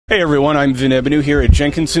Hey everyone, I'm Vin Ebenu here at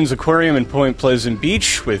Jenkinson's Aquarium in Point Pleasant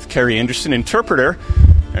Beach with Kerry Anderson, interpreter,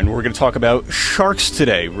 and we're going to talk about sharks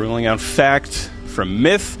today, ruling out fact from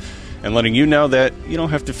myth and letting you know that you don't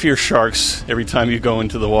have to fear sharks every time you go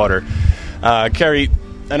into the water. Kerry,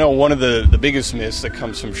 I know one of the biggest myths that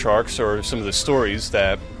comes from sharks are some of the stories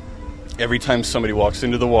that every time somebody walks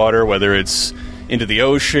into the water, whether it's into the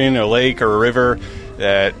ocean, a lake, or a river,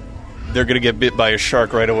 that they're going to get bit by a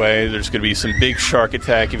shark right away. There's going to be some big shark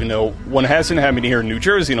attack, even though one hasn't happened here in New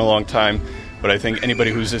Jersey in a long time. But I think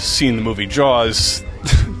anybody who's just seen the movie Jaws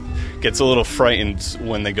gets a little frightened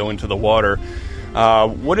when they go into the water.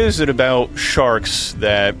 What is it about sharks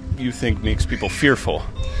that you think makes people fearful?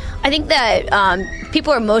 I think that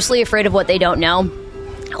people are mostly afraid of what they don't know.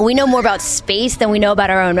 We know more about space than we know about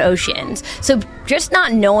our own oceans. So just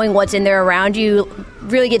not knowing what's in there around you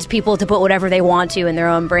really gets people to put whatever they want to in their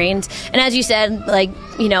own brains. And as you said,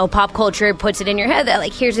 pop culture puts it in your head that,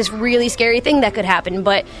 here's this really scary thing that could happen.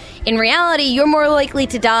 But in reality, you're more likely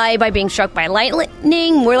to die by being struck by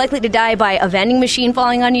lightning, more likely to die by a vending machine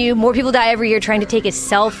falling on you. More people die every year trying to take a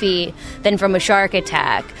selfie than from a shark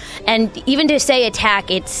attack. And even to say attack,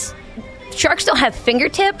 sharks don't have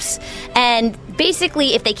fingertips, and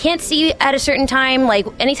basically if they can't see at a certain time, like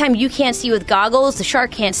anytime you can't see with goggles, the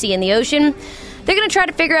shark can't see in the ocean, they're going to try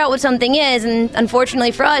to figure out what something is, and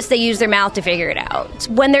unfortunately for us, they use their mouth to figure it out.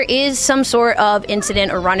 When there is some sort of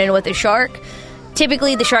incident or run-in with a shark,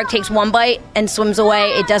 typically the shark takes one bite and swims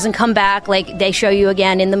away. It doesn't come back like they show you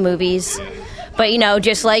again in the movies. But,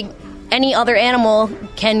 just like any other animal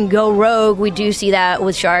can go rogue, we do see that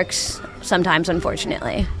with sharks sometimes,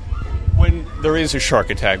 unfortunately. When there is a shark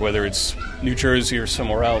attack, whether it's New Jersey or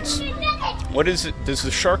somewhere else, what is it? Does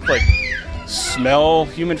the shark smell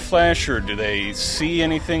human flesh, or do they see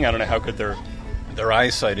anything? I don't know how good their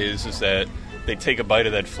eyesight is that they take a bite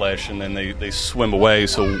of that flesh and then they swim away.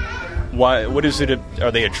 So what is it?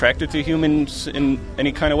 Are they attracted to humans in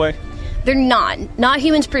any kind of way? They're not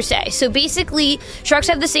humans per se. So basically, sharks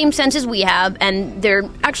have the same senses we have, and they're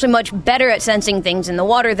actually much better at sensing things in the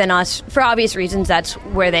water than us, for obvious reasons. That's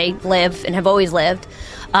where they live and have always lived.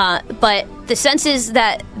 But the senses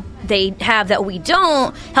that they have that we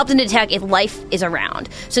don't help them detect if life is around.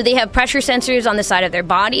 So they have pressure sensors on the side of their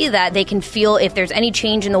body that they can feel if there's any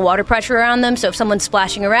change in the water pressure around them. So if someone's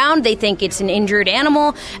splashing around, they think it's an injured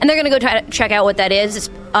animal, and they're going to go try to check out what that is.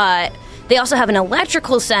 They also have an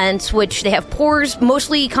electrical sense, which they have pores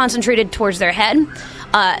mostly concentrated towards their head.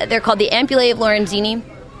 They're called the ampullae of Lorenzini,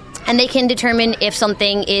 and they can determine if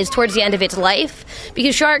something is towards the end of its life.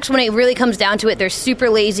 Because sharks, when it really comes down to it, they're super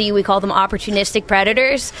lazy. We call them opportunistic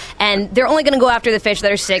predators, and they're only going to go after the fish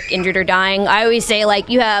that are sick, injured, or dying. I always say,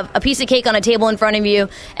 you have a piece of cake on a table in front of you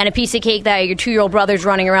and a piece of cake that your 2-year-old brother's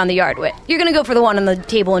running around the yard with. You're going to go for the one on the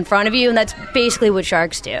table in front of you, and that's basically what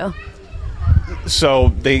sharks do. So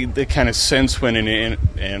they kind of sense when an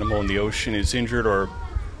animal in the ocean is injured, or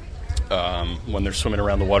when they're swimming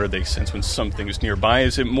around the water, they sense when something is nearby.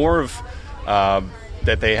 Is it more of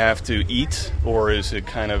that they have to eat, or is it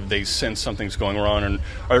kind of they sense something's going wrong? And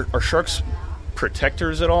are sharks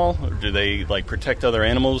protectors at all? Or do they protect other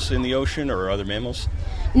animals in the ocean or other mammals?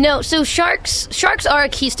 No, so sharks are a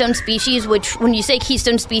keystone species, which when you say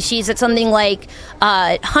keystone species, it's something like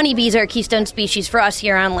honeybees are a keystone species for us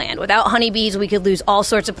here on land. Without honeybees, we could lose all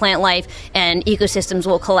sorts of plant life and ecosystems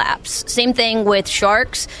will collapse. Same thing with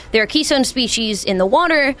sharks. They're a keystone species in the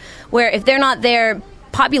water where if they're not there,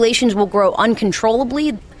 populations will grow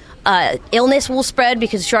uncontrollably. Illness will spread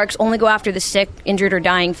because sharks only go after the sick, injured, or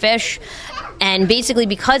dying fish. And basically,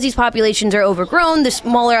 because these populations are overgrown, the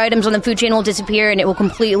smaller items on the food chain will disappear, and it will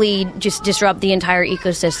completely just disrupt the entire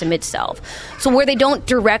ecosystem itself. So where they don't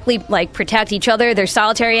directly protect each other, they're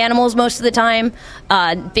solitary animals most of the time.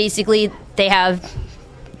 Basically, they have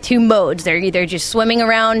two modes. They're either just swimming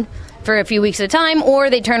around for a few weeks at a time,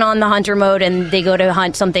 or they turn on the hunter mode and they go to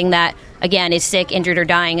hunt something that, again, is sick, injured, or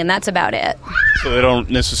dying, and that's about it. So they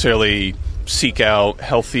don't necessarily seek out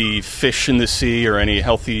healthy fish in the sea or any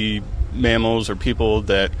healthy mammals or people,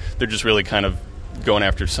 that they're just really kind of going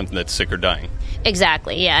after something that's sick or dying.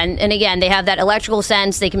 Exactly, yeah. And again, they have that electrical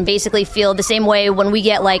sense. They can basically feel the same way when we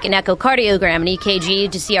get an echocardiogram, an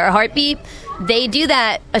EKG, to see our heartbeat. They do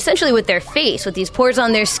that essentially with their face, with these pores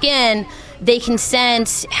on their skin. They can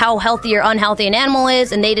sense how healthy or unhealthy an animal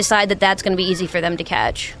is, and they decide that that's going to be easy for them to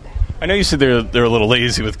catch. I know you said they're a little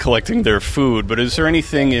lazy with collecting their food, but is there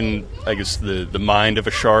anything in, I guess, the mind of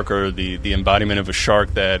a shark or the embodiment of a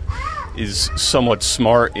shark that is somewhat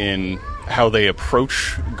smart in how they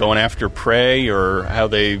approach going after prey or how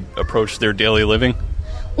they approach their daily living?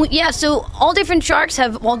 Well, yeah, so all different sharks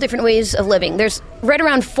have all different ways of living. There's right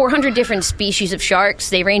around 400 different species of sharks.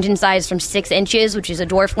 They range in size from 6 inches, which is a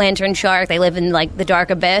dwarf lantern shark. They live in like the dark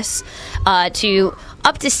abyss, to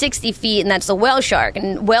up to 60 feet, and that's the whale shark.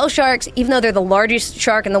 And whale sharks, even though they're the largest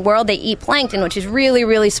shark in the world, they eat plankton, which is really,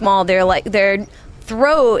 really small. Their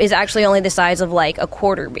throat is actually only the size of like a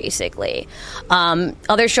quarter, basically.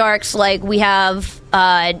 Other sharks, like we have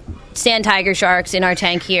sand tiger sharks in our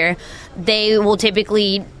tank here. They will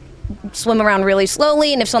typically swim around really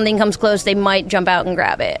slowly, and if something comes close, they might jump out and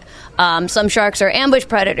grab it. Some sharks are ambush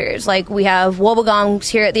predators. Like we have wobogongs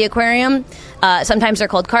here at the aquarium. Sometimes they're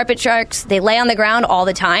called carpet sharks. They lay on the ground all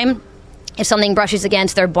the time. If something brushes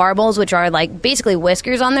against their barbels, which are like basically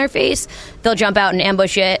whiskers on their face, they'll jump out and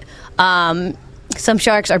ambush it. Some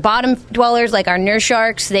sharks are bottom dwellers, like our nurse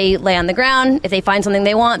sharks. They lay on the ground. If they find something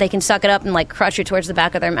they want, they can suck it up and like crush it towards the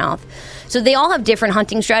back of their mouth. So they all have different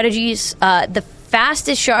hunting strategies. The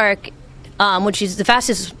fastest shark, which is the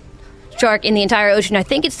fastest shark in the entire ocean, I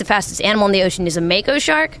think it's the fastest animal in the ocean, is a mako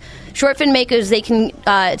shark. Short-fin makos, they can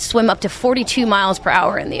swim up to 42 miles per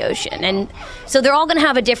hour in the ocean. And so they're all going to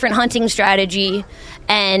have a different hunting strategy.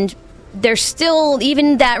 And they're still,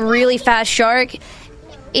 even that really fast shark,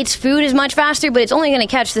 its food is much faster, but it's only going to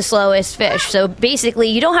catch the slowest fish. So basically,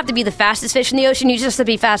 you don't have to be the fastest fish in the ocean. You just have to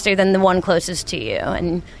be faster than the one closest to you,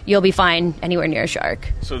 and you'll be fine anywhere near a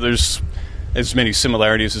shark. So there's as many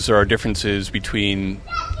similarities as there are differences between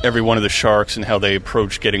every one of the sharks and how they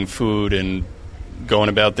approach getting food and going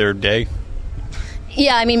about their day?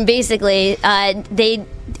 Yeah, I mean, basically,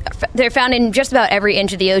 they're found in just about every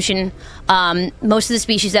inch of the ocean. Most of the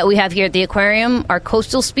species that we have here at the aquarium are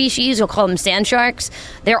coastal species. We'll call them sand sharks.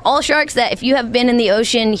 They're all sharks that if you have been in the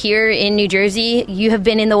ocean here in New Jersey, you have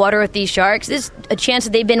been in the water with these sharks. There's a chance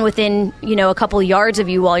that they've been within, a couple yards of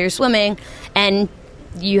you while you're swimming, and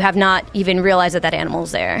you have not even realized that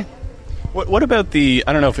animal's there. What about the,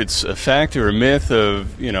 I don't know if it's a fact or a myth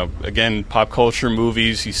of, again, pop culture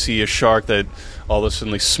movies, you see a shark that all of a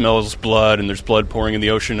sudden smells blood and there's blood pouring in the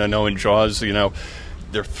ocean. I know in Jaws,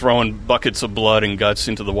 they're throwing buckets of blood and guts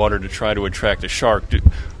into the water to try to attract a shark.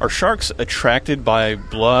 Are sharks attracted by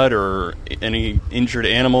blood or any injured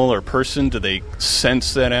animal or person? Do they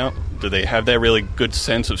sense that out? Do they have that really good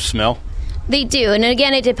sense of smell? They do, and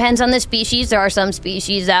again, it depends on the species. There are some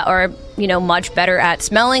species that are, much better at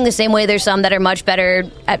smelling, the same way there's some that are much better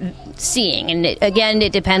at seeing. And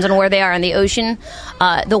it depends on where they are in the ocean.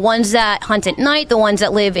 The ones that hunt at night, the ones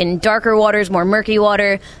that live in darker waters, more murky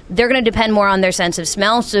water, they're going to depend more on their sense of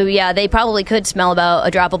smell. So, yeah, they probably could smell about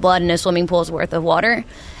a drop of blood in a swimming pool's worth of water.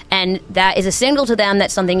 And that is a signal to them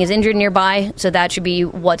that something is injured nearby, so that should be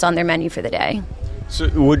what's on their menu for the day. So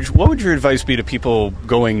what would your advice be to people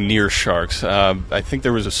going near sharks? I think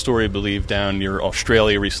there was a story, I believe, down near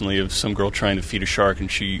Australia recently of some girl trying to feed a shark and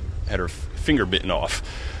she had her finger bitten off.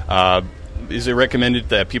 Is it recommended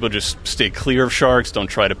that people just stay clear of sharks, don't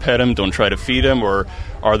try to pet them, don't try to feed them, or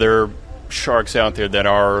are there sharks out there that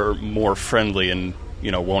are more friendly and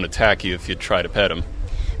won't attack you if you try to pet them?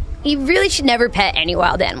 You really should never pet any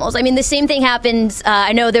wild animals. I mean, the same thing happens.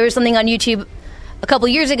 I know there was something on YouTube a couple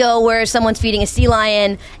years ago where someone's feeding a sea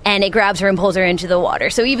lion and it grabs her and pulls her into the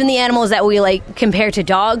water. So even the animals that we compare to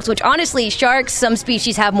dogs, which honestly, sharks, some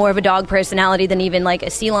species have more of a dog personality than even a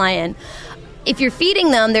sea lion. If you're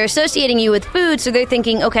feeding them, they're associating you with food, so they're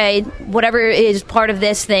thinking, okay, whatever is part of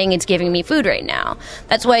this thing, it's giving me food right now.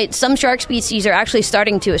 That's why some shark species are actually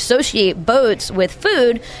starting to associate boats with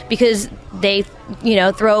food, because they,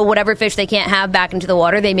 throw whatever fish they can't have back into the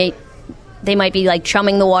water. They might be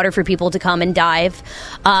chumming the water for people to come and dive.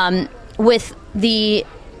 With the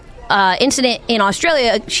incident in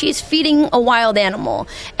Australia, she's feeding a wild animal,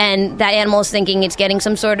 and that animal is thinking it's getting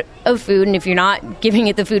some sort of food, and if you're not giving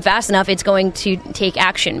it the food fast enough, it's going to take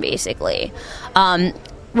action, basically.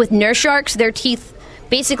 With nurse sharks, their teeth,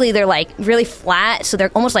 basically, they're really flat, so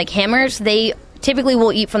they're almost like hammers. They typically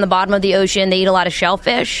will eat from the bottom of the ocean. They eat a lot of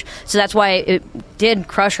shellfish, so that's why it did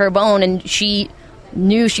crush her bone, and she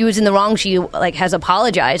knew she was in the wrong. She has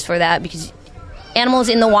apologized for that, because animals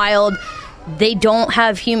in the wild, they don't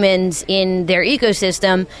have humans in their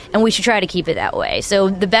ecosystem, and we should try to keep it that way. So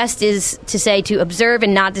the best is to say to observe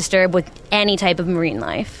and not disturb with any type of marine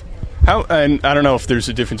life. And I don't know if there's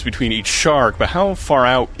a difference between each shark, but how far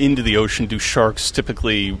out into the ocean do sharks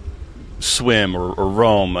typically swim or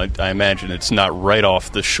roam? I imagine it's not right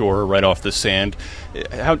off the shore, right off the sand.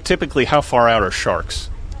 How far out are sharks?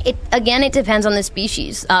 It depends on the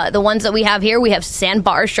species. The ones that we have here, we have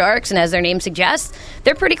sandbar sharks, and as their name suggests,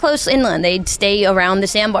 they're pretty close inland. They stay around the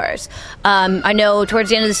sandbars. I know towards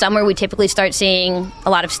the end of the summer, we typically start seeing a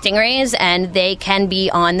lot of stingrays, and they can be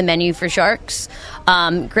on the menu for sharks.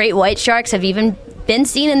 Great white sharks have even been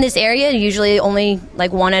seen in this area, usually only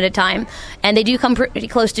like one at a time, and they do come pretty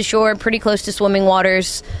close to shore, pretty close to swimming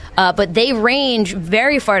waters, but they range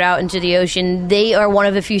very far out into the ocean. They are one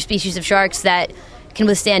of the few species of sharks that can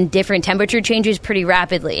withstand different temperature changes pretty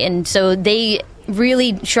rapidly, and so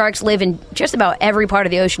sharks live in just about every part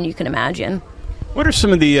of the ocean you can imagine. What are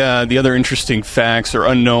some of the other interesting facts or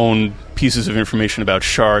unknown pieces of information about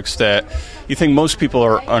sharks that you think most people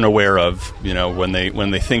are unaware of, when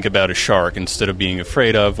they think about a shark instead of being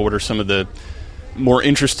afraid of? What are some of the more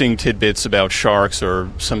interesting tidbits about sharks, or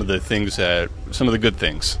some of the good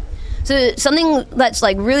things? So something that's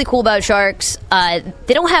really cool about sharks,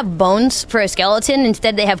 they don't have bones for a skeleton.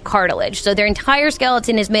 Instead, they have cartilage. So their entire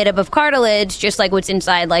skeleton is made up of cartilage, just like what's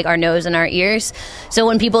inside our nose and our ears. So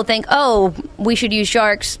when people think, oh, we should use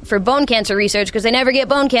sharks for bone cancer research because they never get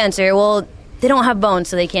bone cancer, well, they don't have bones,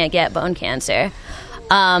 so they can't get bone cancer.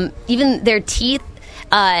 Even their teeth,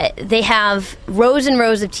 they have rows and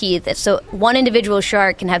rows of teeth. So one individual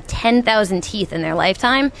shark can have 10,000 teeth in their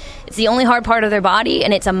lifetime. It's the only hard part of their body,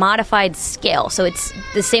 and it's a modified scale. So it's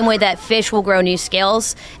the same way that fish will grow new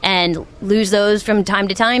scales and lose those from time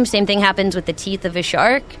to time. Same thing happens with the teeth of a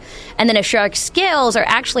shark. And then a shark's scales are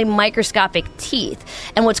actually microscopic teeth.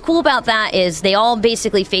 And what's cool about that is they all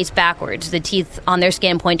basically face backwards. The teeth on their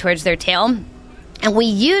skin point towards their tail. And we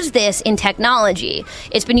use this in technology.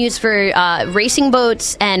 It's been used for racing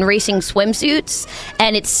boats and racing swimsuits,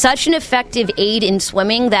 and it's such an effective aid in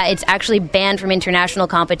swimming that it's actually banned from international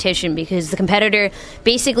competition because the competitor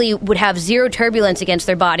basically would have zero turbulence against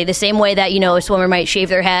their body, the same way that, a swimmer might shave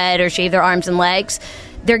their head or shave their arms and legs.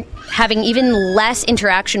 They're having even less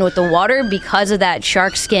interaction with the water because of that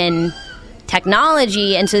shark skin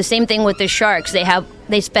technology. And so the same thing with the sharks.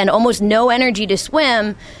 They spend almost no energy to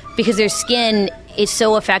swim because their skin is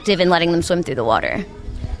so effective in letting them swim through the water.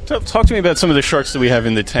 Talk to me about some of the sharks that we have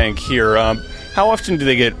in the tank here. How often do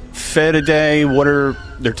they get fed a day? What are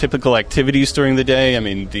their typical activities during the day? I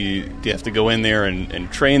mean, do you have to go in there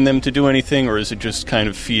and train them to do anything, or is it just kind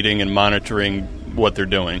of feeding and monitoring what they're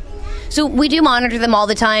doing? So we do monitor them all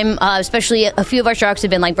the time, especially a few of our sharks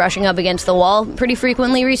have been brushing up against the wall pretty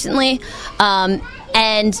frequently recently.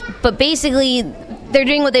 But basically, they're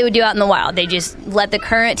doing what they would do out in the wild. They just let the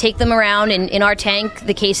current take them around. In our tank,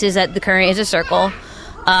 the case is that the current is a circle.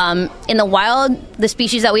 In the wild, the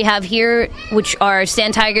species that we have here, which are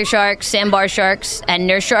sand tiger sharks, sandbar sharks, and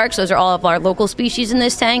nurse sharks, those are all of our local species in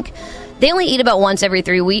this tank, they only eat about once every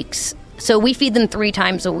 3 weeks. So we feed them 3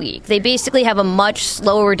 times a week. They basically have a much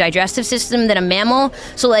slower digestive system than a mammal.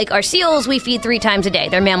 So our seals, we feed 3 times a day.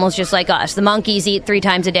 They're mammals just like us. The monkeys eat 3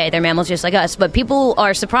 times a day. They're mammals just like us. But people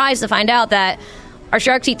are surprised to find out that our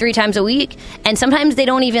sharks eat 3 times a week, and sometimes they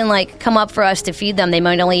don't even come up for us to feed them. They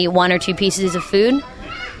might only eat 1 or 2 pieces of food.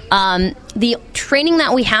 The training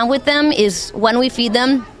that we have with them is when we feed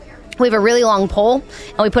them, we have a really long pole,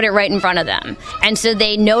 and we put it right in front of them. And so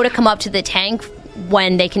they know to come up to the tank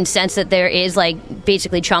when they can sense that there is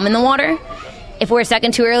basically chum in the water. If we're a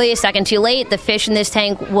second too early, a second too late, the fish in this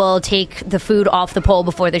tank will take the food off the pole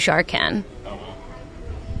before the shark can.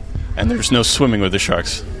 And there's no swimming with the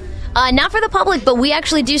sharks? Not for the public, but we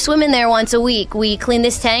actually do swim in there once a week. We clean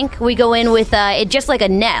this tank. We go in with it just like a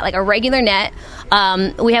net, like a regular net.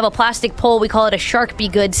 We have a plastic pole. We call it a shark be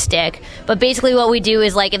good stick. But basically what we do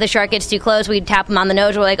is if the shark gets too close, we tap them on the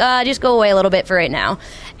nose. We're just go away a little bit for right now.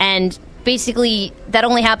 And basically, that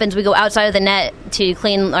only happens. We go outside of the net to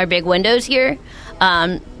clean our big windows here.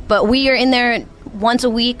 But we are in there once a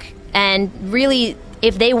week, and really,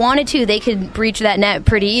 if they wanted to, they could breach that net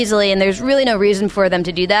pretty easily, and there's really no reason for them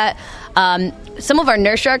to do that. Some of our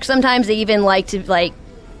nurse sharks, sometimes they even like to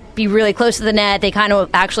be really close to the net. They kind of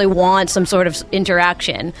actually want some sort of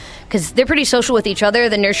interaction because they're pretty social with each other.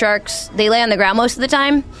 The nurse sharks, they lay on the ground most of the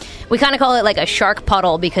time. We kind of call it a shark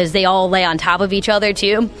puddle because they all lay on top of each other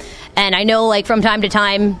too. And I know from time to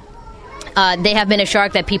time, they have been a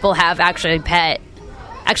shark that people have actually pet.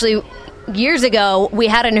 Actually, years ago, we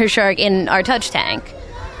had a nurse shark in our touch tank.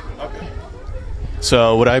 Okay.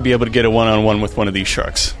 So would I be able to get a one-on-one with one of these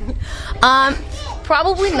sharks?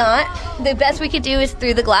 Probably not. The best we could do is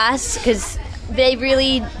through the glass because they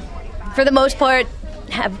really, for the most part,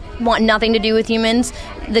 want nothing to do with humans.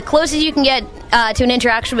 The closest you can get to an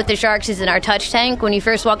interaction with the sharks is in our touch tank. When you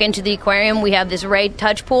first walk into the aquarium, we have this ray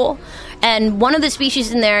touch pool. And one of the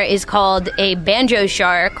species in there is called a banjo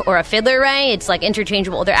shark or a fiddler ray. It's like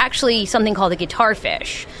interchangeable. They're actually something called a guitar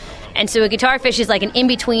fish. And so a guitar fish is like an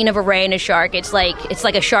in-between of a ray and a shark. It's like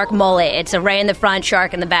a shark mullet. It's a ray in the front,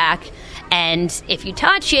 shark in the back. And if you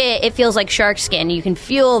touch it, it feels like shark skin. You can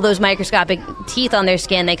feel those microscopic teeth on their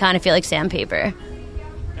skin. They kind of feel like sandpaper.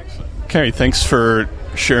 Carrie, thanks for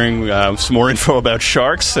sharing some more info about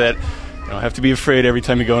sharks. That you don't have to be afraid every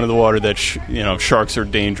time you go into the water that sharks are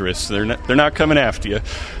dangerous. They're not coming after you.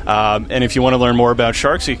 And if you want to learn more about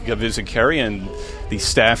sharks, you can go visit Carrie and the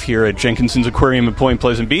staff here at Jenkinson's Aquarium in Point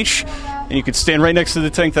Pleasant Beach. And you can stand right next to the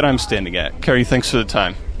tank that I'm standing at. Carrie, thanks for the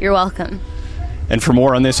time. You're welcome. And for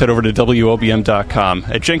more on this, head over to WOBM.com.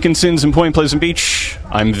 At Jenkinson's in Point Pleasant Beach,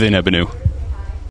 I'm Vin Ebenu.